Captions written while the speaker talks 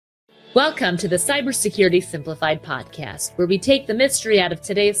Welcome to the Cybersecurity Simplified podcast, where we take the mystery out of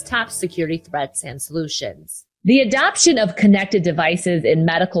today's top security threats and solutions. The adoption of connected devices in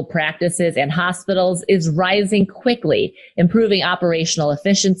medical practices and hospitals is rising quickly, improving operational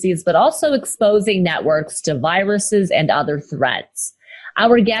efficiencies, but also exposing networks to viruses and other threats.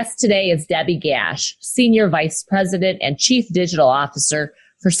 Our guest today is Debbie Gash, Senior Vice President and Chief Digital Officer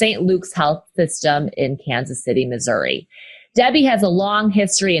for St. Luke's Health System in Kansas City, Missouri. Debbie has a long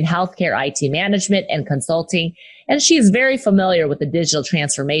history in healthcare IT management and consulting, and she is very familiar with the digital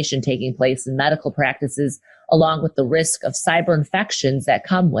transformation taking place in medical practices, along with the risk of cyber infections that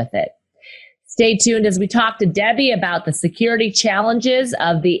come with it. Stay tuned as we talk to Debbie about the security challenges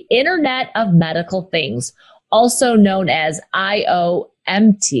of the Internet of Medical Things, also known as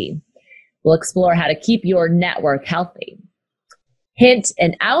IoMT. We'll explore how to keep your network healthy. Hint,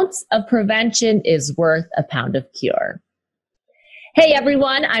 an ounce of prevention is worth a pound of cure. Hey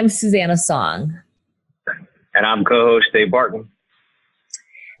everyone, I'm Susanna Song. And I'm co-host Dave Barton.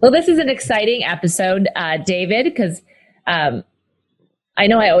 Well, this is an exciting episode, David, because I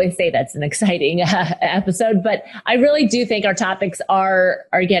know I always say that's an exciting episode, but I really do think our topics are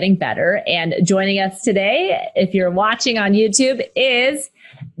getting better. And joining us today, if you're watching on YouTube, is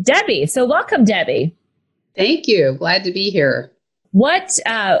Debbie. So welcome, Debbie. Thank you. Glad to be here.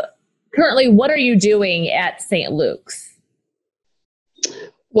 Currently, what are you doing at St. Luke's?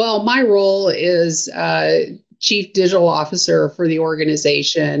 Well, my role is Chief Digital Officer for the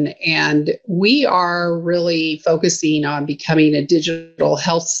organization, and we are really focusing on becoming a digital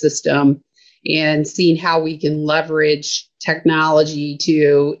health system and seeing how we can leverage technology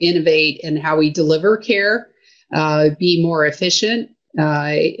to innovate in how we deliver care, be more efficient,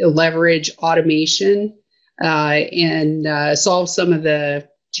 leverage automation, and solve some of the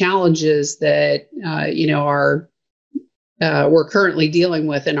challenges that we're currently dealing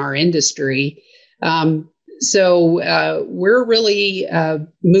with in our industry. So we're really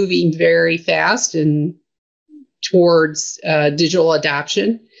moving very fast and towards digital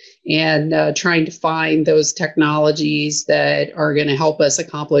adoption and trying to find those technologies that are going to help us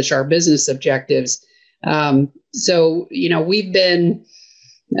accomplish our business objectives. We've been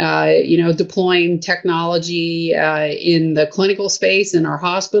deploying technology in the clinical space in our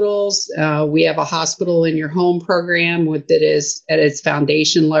hospitals. We have a hospital in your home program that is at its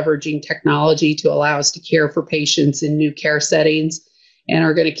foundation leveraging technology to allow us to care for patients in new care settings, and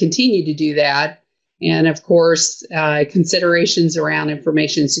are going to continue to do that. And of course, considerations around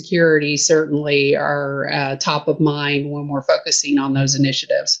information security certainly are top of mind when we're focusing on those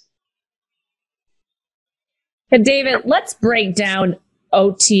initiatives. And David, let's break down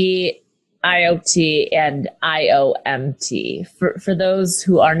OT, IoT, and IoMT. For those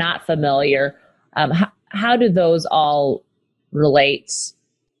who are not familiar, how do those all relate?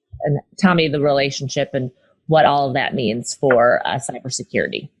 And tell me the relationship and what all of that means for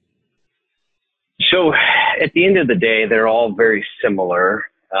cybersecurity. So at the end of the day, they're all very similar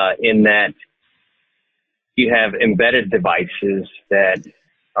in that you have embedded devices that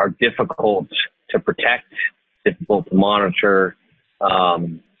are difficult to protect, difficult to monitor,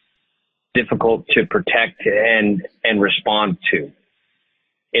 difficult to protect and respond to.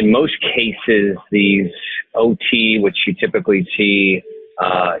 In most cases, these OT, which you typically see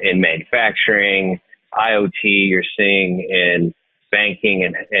in manufacturing, IoT you're seeing in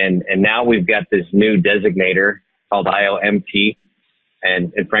banking, and now we've got this new designator called IoMT.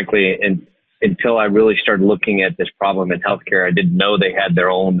 And frankly, until I really started looking at this problem in healthcare, I didn't know they had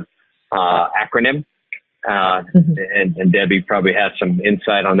their own acronym. And Debbie probably has some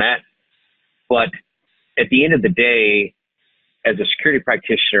insight on that. But at the end of the day, as a security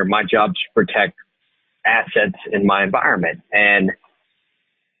practitioner, my job is to protect assets in my environment. And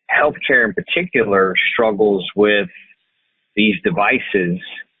healthcare in particular struggles with these devices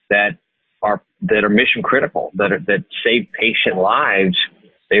that are mission critical, that save patient lives.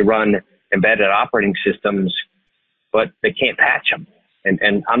 They run embedded operating systems, but they can't patch them.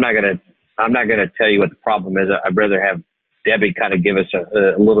 And I'm not going to tell you what the problem is. I'd rather have Debbie kind of give us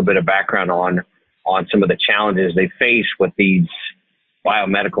a little bit of background on some of the challenges they face with these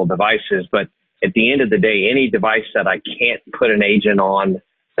biomedical devices. But at the end of the day, any device that I can't put an agent on,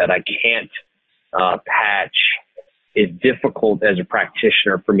 that I can't patch, is difficult as a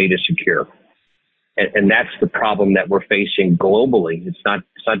practitioner for me to secure. And that's the problem that we're facing globally. It's not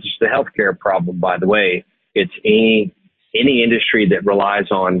just the healthcare problem, by the way. It's any industry that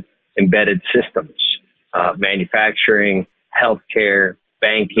relies on embedded systems, manufacturing, healthcare,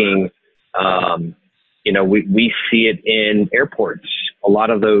 banking. We see it in airports. A lot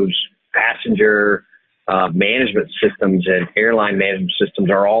of those passenger management systems and airline management systems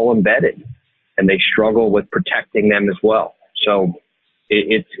are all embedded, and they struggle with protecting them as well. So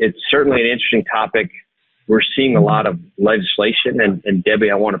it's certainly an interesting topic. We're seeing a lot of legislation, and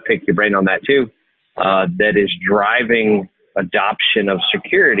Debbie, I want to pick your brain on that too, that is driving adoption of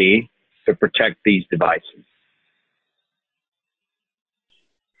security to protect these devices.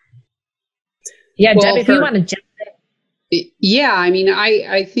 Yeah, well, Debbie, if you want to jump in. Yeah, I mean,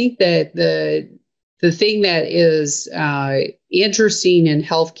 I think that the thing that is interesting in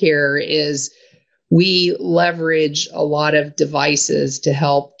healthcare is we leverage a lot of devices to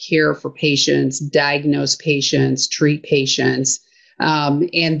help care for patients, diagnose patients, treat patients.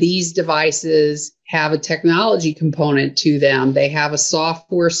 And these devices have a technology component to them. They have a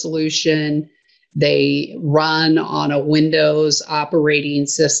software solution. They run on a Windows operating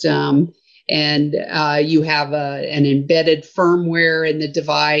system. And you have an embedded firmware in the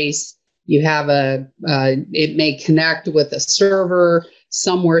device. You have it may connect with a server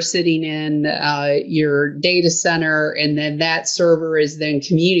somewhere sitting in your data center, and then that server is then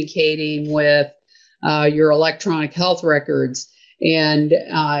communicating with your electronic health records. And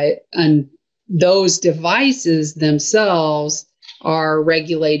those devices themselves are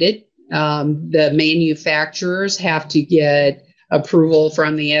regulated. The manufacturers have to get approval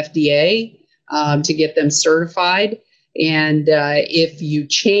from the FDA to get them certified. And if you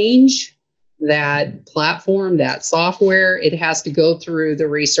change that platform, that software, it has to go through the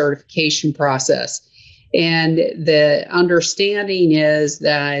recertification process. And the understanding is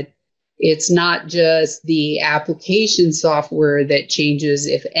that it's not just the application software that changes,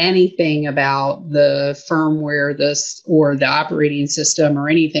 if anything, about the firmware, or the operating system, or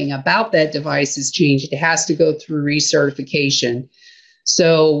anything about that device is changed. It has to go through recertification.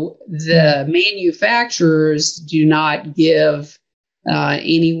 So the manufacturers do not give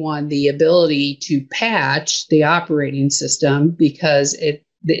anyone the ability to patch the operating system because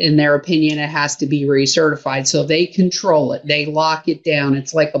in their opinion, it has to be recertified. So they control it. They lock it down.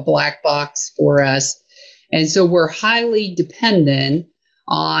 It's like a black box for us. And so we're highly dependent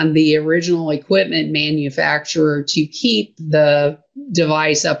on the original equipment manufacturer to keep the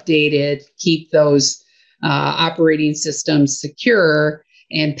device updated, keep those operating systems secure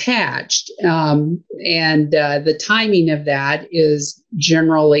and patched. And the timing of that is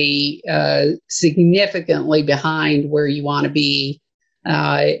generally significantly behind where you want to be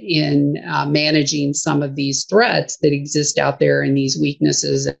in managing some of these threats that exist out there and these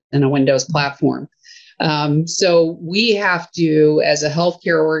weaknesses in a Windows platform. So we have to, as a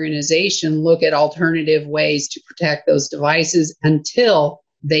healthcare organization, look at alternative ways to protect those devices until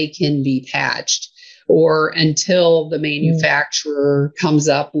they can be patched, or until the manufacturer comes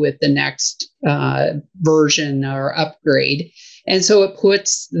up with the next version or upgrade. And so it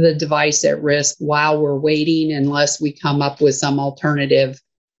puts the device at risk while we're waiting, unless we come up with some alternative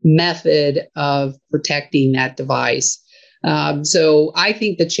method of protecting that device. So I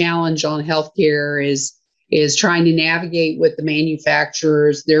think the challenge on healthcare is trying to navigate with the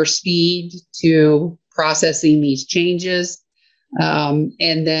manufacturers, their speed to processing these changes.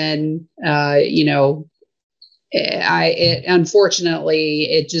 And then, unfortunately,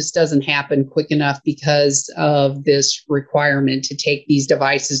 it just doesn't happen quick enough because of this requirement to take these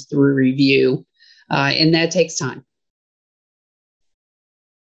devices through review. And that takes time.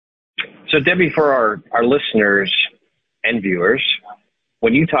 So, Debbie, for our listeners and viewers,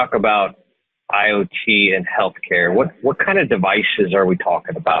 when you talk about IoT and healthcare, what kind of devices are we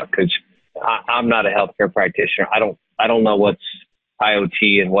talking about? Because I'm not a healthcare practitioner. I don't know what's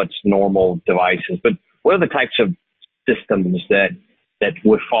IoT and what's normal devices, but what are the types of systems that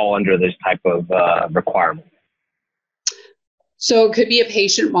would fall under this type of requirement? So it could be a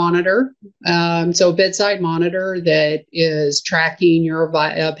patient monitor, so a bedside monitor that is tracking your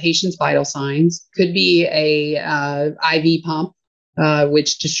patient's vital signs. Could be a IV pump,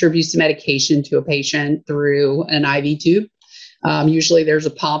 which distributes the medication to a patient through an IV tube. Usually there's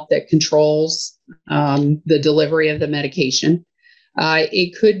a pump that controls the delivery of the medication.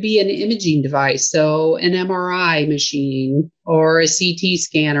 It could be an imaging device, so an MRI machine or a CT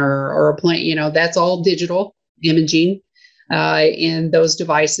scanner or a plant, that's all digital imaging. And those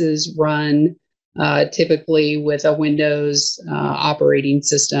devices run typically with a Windows operating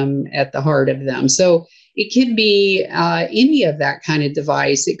system at the heart of them. So it could be any of that kind of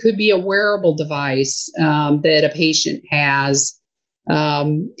device. It could be a wearable device that a patient has.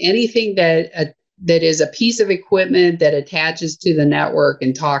 Anything that is a piece of equipment that attaches to the network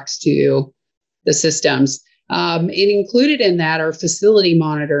and talks to the systems. And included in that are facility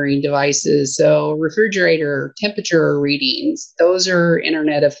monitoring devices. So refrigerator temperature readings, those are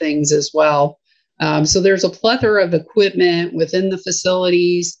Internet of Things as well. So there's a plethora of equipment within the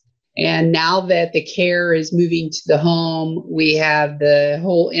facilities. And now that the care is moving to the home, we have the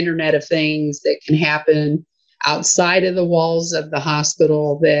whole Internet of Things that can happen outside of the walls of the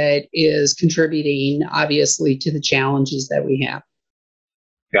hospital that is contributing, obviously, to the challenges that we have.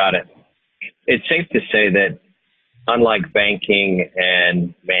 Got it. It's safe to say that unlike banking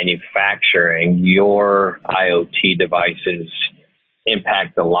and manufacturing, your IoT devices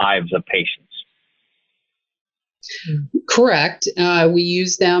impact the lives of patients. Correct. We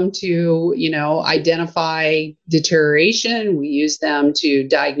use them to, identify deterioration. We use them to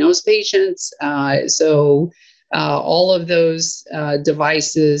diagnose patients. So all of those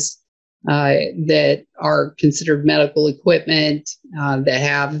devices that are considered medical equipment that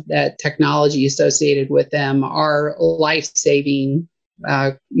have that technology associated with them are life-saving,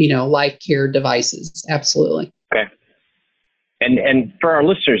 life care devices. Absolutely. Okay. And for our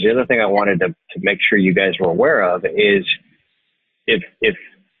listeners, the other thing I wanted to make sure you guys were aware of is if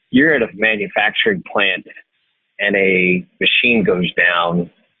you're at a manufacturing plant and a machine goes down,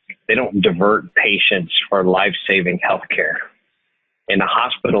 they don't divert patients for life-saving healthcare. In a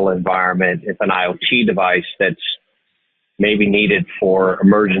hospital environment, if an IoT device that's maybe needed for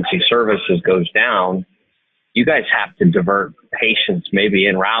emergency services goes down, you guys have to divert patients maybe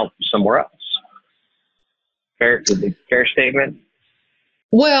en route somewhere else. Fair statement?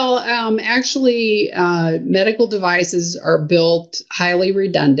 Well, actually, medical devices are built highly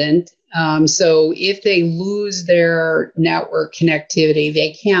redundant. So if they lose their network connectivity,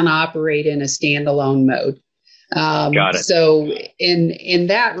 they can't operate in a standalone mode. Got it. So in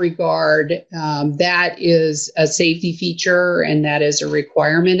that regard, that is a safety feature and that is a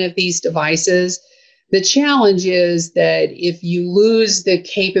requirement of these devices. The challenge is that if you lose the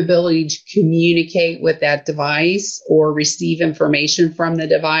capability to communicate with that device or receive information from the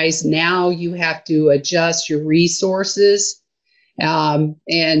device, now you have to adjust your resources.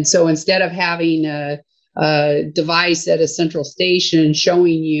 And so instead of having a device at a central station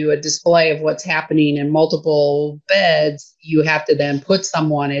showing you a display of what's happening in multiple beds, you have to then put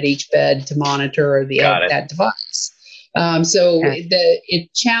someone at each bed to monitor that device.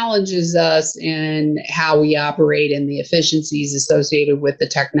 It challenges us in how we operate and the efficiencies associated with the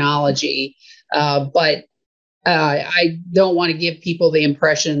technology. But I don't want to give people the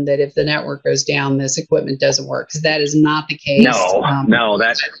impression that if the network goes down, this equipment doesn't work, because that is not the case. No,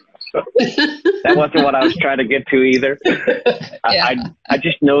 that wasn't what I was trying to get to either. Yeah. I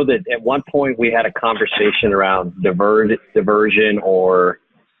just know that at one point we had a conversation around diversion or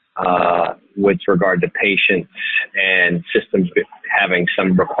with regard to patients and systems having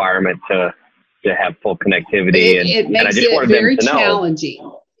some requirement to have full connectivity. It makes it very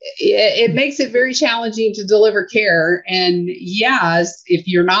challenging. It makes it very challenging to deliver care. And yes, if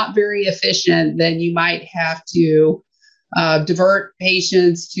you're not very efficient, then you might have to divert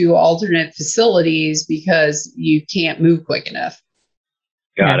patients to alternate facilities because you can't move quick enough.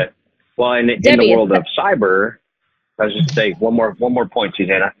 Got it. Well, in the world of cyber, I was just saying one more point,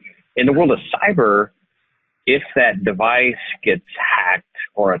 Susanna. In the world of cyber, if that device gets hacked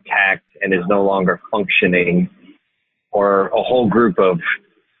or attacked and is no longer functioning, or a whole group of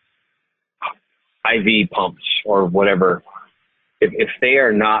IV pumps or whatever, if they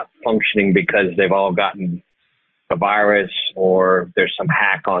are not functioning because they've all gotten a virus or there's some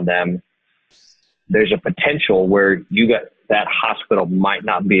hack on them, there's a potential where that hospital might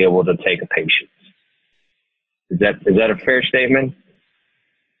not be able to take a patient. Is that a fair statement?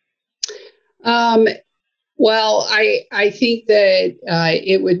 Well, I think that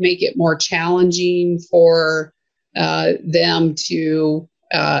it would make it more challenging for them to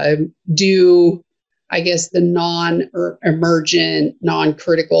do, I guess, the non-emergent,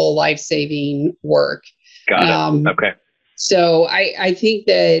 non-critical, life-saving work. Got it. Okay. So I think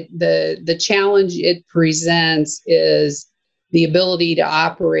that the challenge it presents is the ability to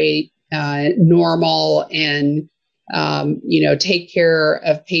operate normal and take care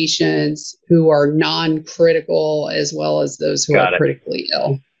of patients who are non-critical as well as those who are critically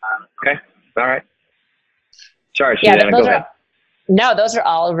ill. Okay. All right. Sorry, Susanna, go ahead. Those are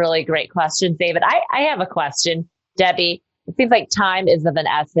all really great questions, David. I have a question, Debbie. It seems like time is of an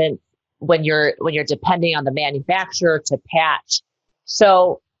essence when you're depending on the manufacturer to patch.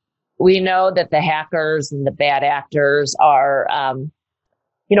 So we know that the hackers and the bad actors are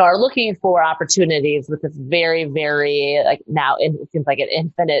looking for opportunities with this very, very, now it seems like an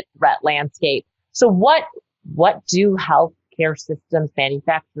infinite threat landscape. So what do healthcare systems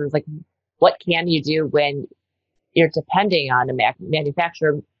manufacturers, what can you do when you're depending on a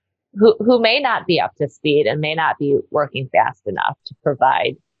manufacturer who may not be up to speed and may not be working fast enough to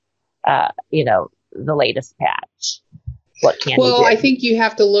provide the latest patch? What can you Well, do? I think you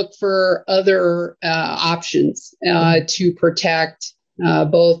have to look for other options to protect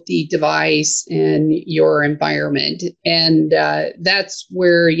both the device and your environment. And that's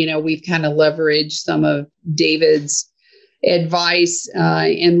where, we've kind of leveraged some of David's advice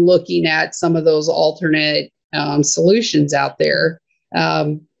in looking at some of those alternate solutions out there.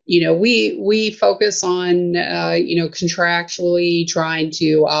 We focus on contractually trying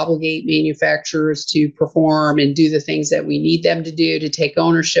to obligate manufacturers to perform and do the things that we need them to do to take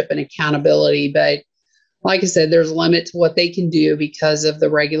ownership and accountability. But like I said, there's a limit to what they can do because of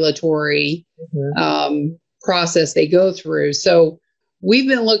the regulatory process they go through. So we've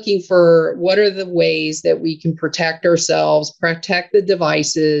been looking for what are the ways that we can protect ourselves, protect the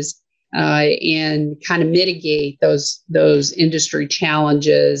devices, and kind of mitigate those industry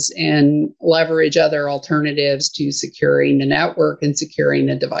challenges and leverage other alternatives to securing the network and securing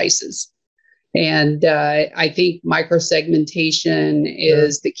the devices. And I think microsegmentation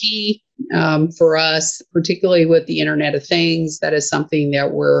is the key for us, particularly with the Internet of Things. That is something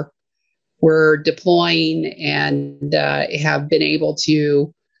that we're deploying and have been able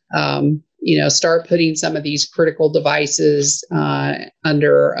to start putting some of these critical devices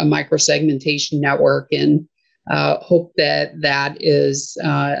under a microsegmentation network, and hope that is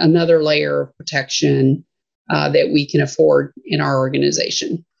another layer of protection that we can afford in our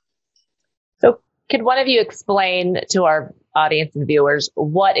organization. So could one of you explain to our audience and viewers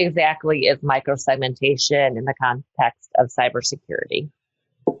what exactly is microsegmentation in the context of cybersecurity?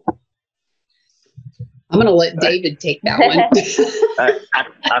 I'm going to let David take that one.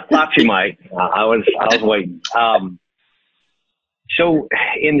 I thought you might. I was waiting. So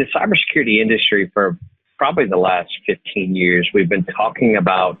in the cybersecurity industry for probably the last 15 years, we've been talking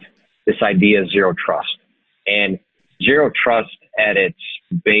about this idea of zero trust. And zero trust at its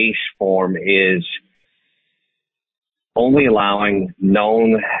base form is only allowing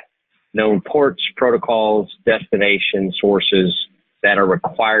known ports, protocols, destinations, sources that are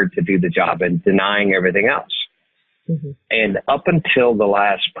required to do the job and denying everything else. Mm-hmm. And up until the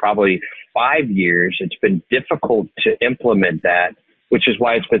last probably 5 years, it's been difficult to implement that, which is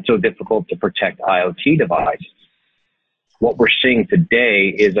why it's been so difficult to protect IoT devices. What we're seeing today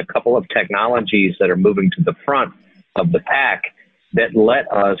is a couple of technologies that are moving to the front of the pack that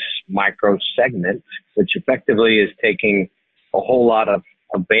let us micro-segment, which effectively is taking a whole lot of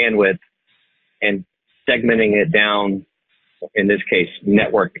bandwidth and segmenting it down, in this case,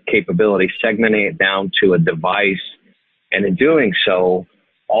 network capability, segmenting it down to a device, and in doing so,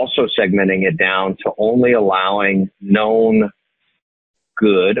 also segmenting it down to only allowing known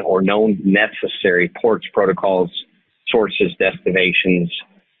good or known necessary ports, protocols, sources, destinations,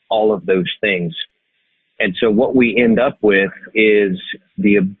 all of those things. And so what we end up with is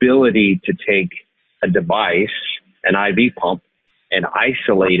the ability to take a device, an IV pump, and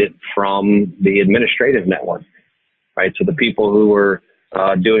isolate it from the administrative network, right? So the people who are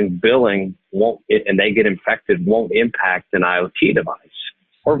doing billing and they get infected won't impact an IoT device,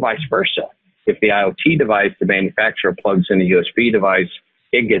 or vice versa. If the IoT device, the manufacturer plugs in a USB device,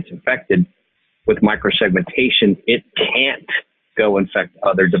 it gets infected. With microsegmentation, it can't go infect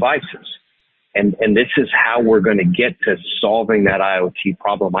other devices. And this is how we're going to get to solving that IoT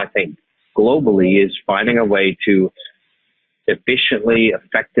problem, I think, globally, is finding a way to efficiently,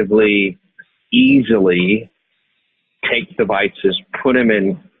 effectively, easily take devices, put them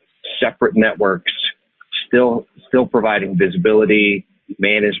in separate networks, still providing visibility,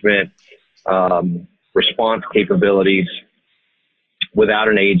 management, response capabilities without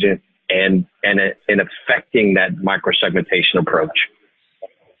an agent, and affecting that microsegmentation approach.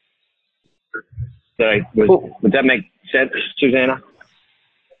 Would that make sense, Susanna?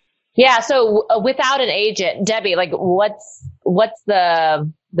 Yeah. So without an agent, Debbie, like what's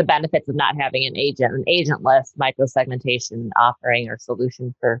the benefits of not having an agentless microsegmentation offering or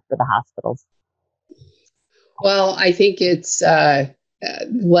solution for the hospitals? Well, I think it's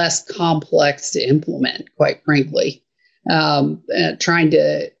less complex to implement, quite frankly. Trying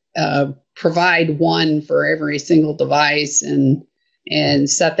to provide one for every single device and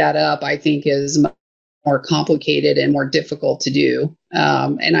set that up, I think, is more complicated and more difficult to do.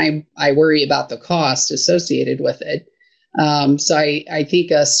 And I worry about the cost associated with it. So I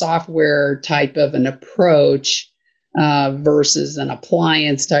think a software type of an approach versus an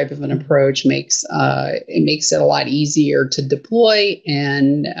appliance type of an approach makes it a lot easier to deploy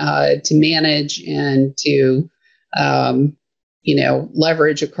and to manage and to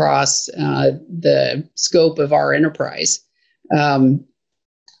leverage across the scope of our enterprise.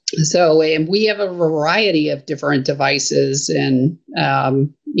 So, and we have a variety of different devices, and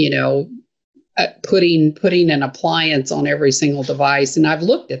putting an appliance on every single device, and I've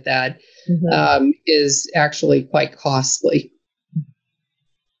looked at that, is actually quite costly.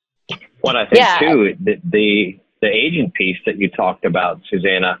 What I think too, the agent piece that you talked about,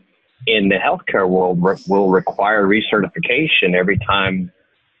 Susanna, in the healthcare world will require recertification every time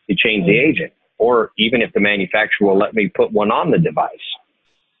you change the agent, or even if the manufacturer will let me put one on the device.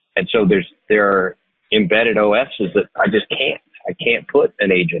 And so there are embedded OSs that I can't put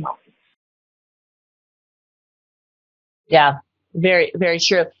an agent on. Yeah, very, very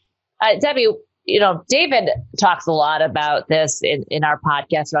true. Debbie, David talks a lot about this in our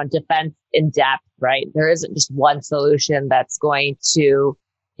podcast around defense in depth, right? There isn't just one solution that's going to,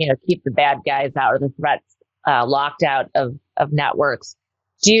 keep the bad guys out or the threats locked out of networks.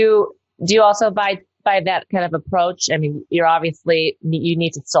 Do you also buy that kind of approach? I mean, you're obviously, you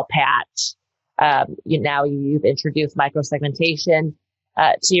need to still patch. Now you've introduced microsegmentation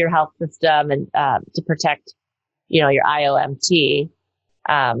to your health system and to protect, your IoMT.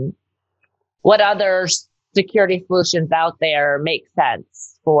 What other security solutions out there make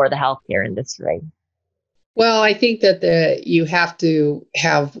sense for the healthcare industry? Well, I think that you have to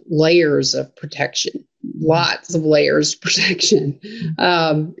have layers of protection, lots of layers of protection.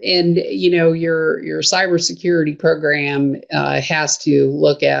 And, your cybersecurity program has to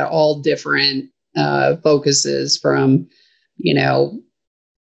look at all different focuses from,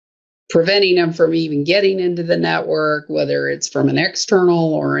 preventing them from even getting into the network, whether it's from an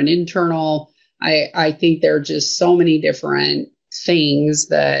external or an internal. I think there are just so many different things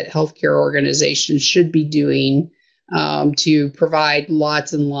that healthcare organizations should be doing to provide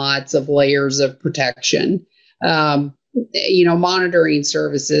lots and lots of layers of protection. Monitoring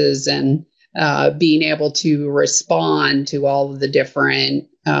services and being able to respond to all of the different,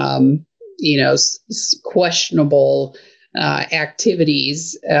 questionable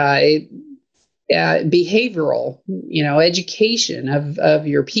activities, behavioral, education of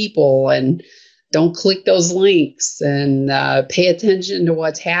your people, and don't click those links, and pay attention to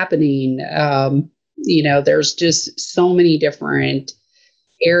what's happening. There's just so many different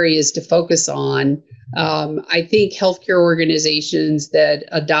areas to focus on. I think healthcare organizations that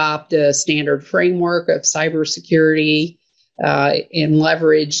adopt a standard framework of cybersecurity and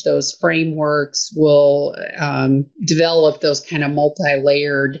leverage those frameworks will develop those kind of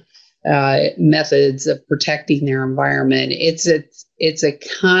multi-layered methods of protecting their environment. It's a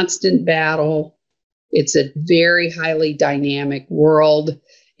constant battle. It's a very highly dynamic world.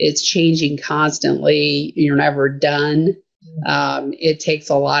 It's changing constantly. You're never done. It takes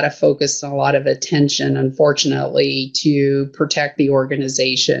a lot of focus and a lot of attention, unfortunately, to protect the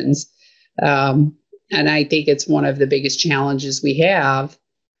organizations. And I think it's one of the biggest challenges we have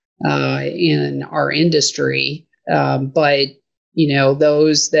in our industry. But,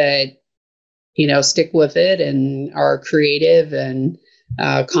 those that, stick with it and are creative and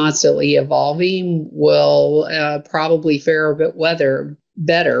constantly evolving will probably fare a bit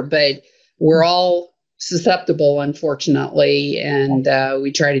better. But we're all susceptible, unfortunately, and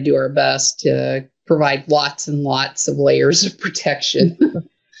we try to do our best to provide lots and lots of layers of protection.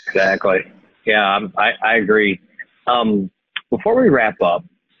 Exactly. Yeah, I agree. Before we wrap up,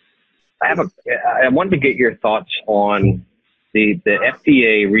 I wanted to get your thoughts on the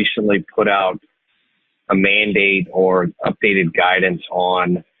FDA recently put out a mandate or updated guidance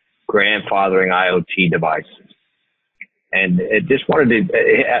on grandfathering IoT devices. And I just wanted to,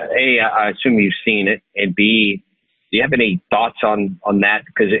 A, I assume you've seen it, and B, do you have any thoughts on that?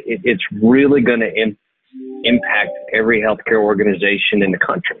 Because it's really going to impact every healthcare organization in the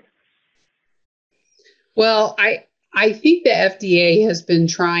country. Well, I think the FDA has been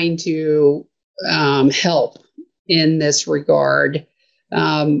trying to help in this regard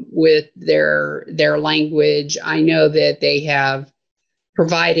with their language. I know that they have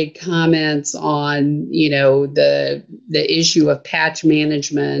provided comments on, the issue of patch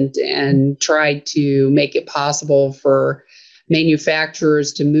management and tried to make it possible for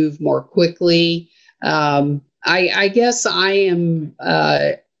manufacturers to move more quickly. I guess I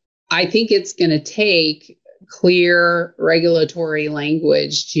think it's going to take clear regulatory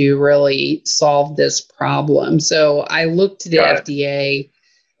language to really solve this problem. So I look to the FDA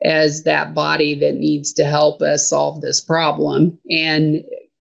as that body that needs to help us solve this problem and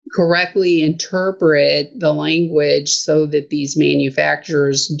correctly interpret the language so that these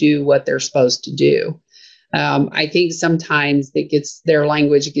manufacturers do what they're supposed to do. I think sometimes their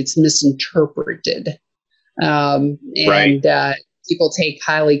language gets misinterpreted. people take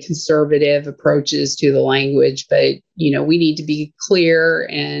highly conservative approaches to the language, but we need to be clear,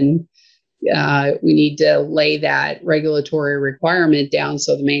 and we need to lay that regulatory requirement down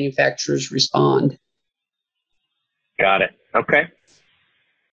so the manufacturers respond. Got it. Okay.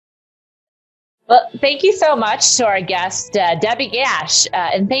 Well, thank you so much to our guest, Debbie Gash.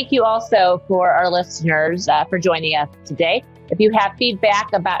 And thank you also for our listeners for joining us today. If you have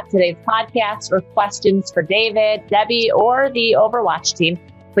feedback about today's podcast or questions for David, Debbie, or the Overwatch team,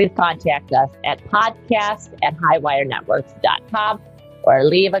 please contact us at podcast@highwirenetworks.com or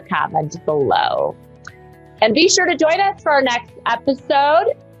leave a comment below. And be sure to join us for our next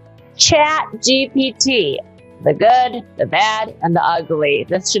episode, Chat GPT, the good, the bad, and the ugly.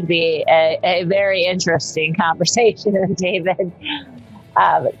 This should be a very interesting conversation, David.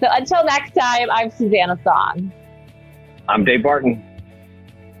 So until next time, I'm Susanna Song. I'm Dave Barton.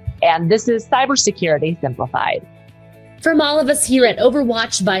 And this is Cybersecurity Simplified. From all of us here at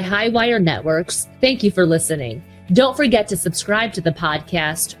Overwatch by Highwire Networks, thank you for listening. Don't forget to subscribe to the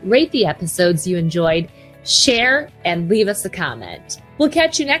podcast, rate the episodes you enjoyed, share, and leave us a comment. We'll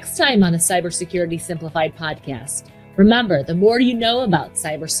catch you next time on a Cybersecurity Simplified podcast. Remember, the more you know about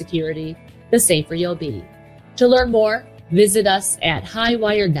cybersecurity, the safer you'll be. To learn more, visit us at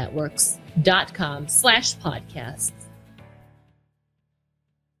highwirenetworks.com/podcasts.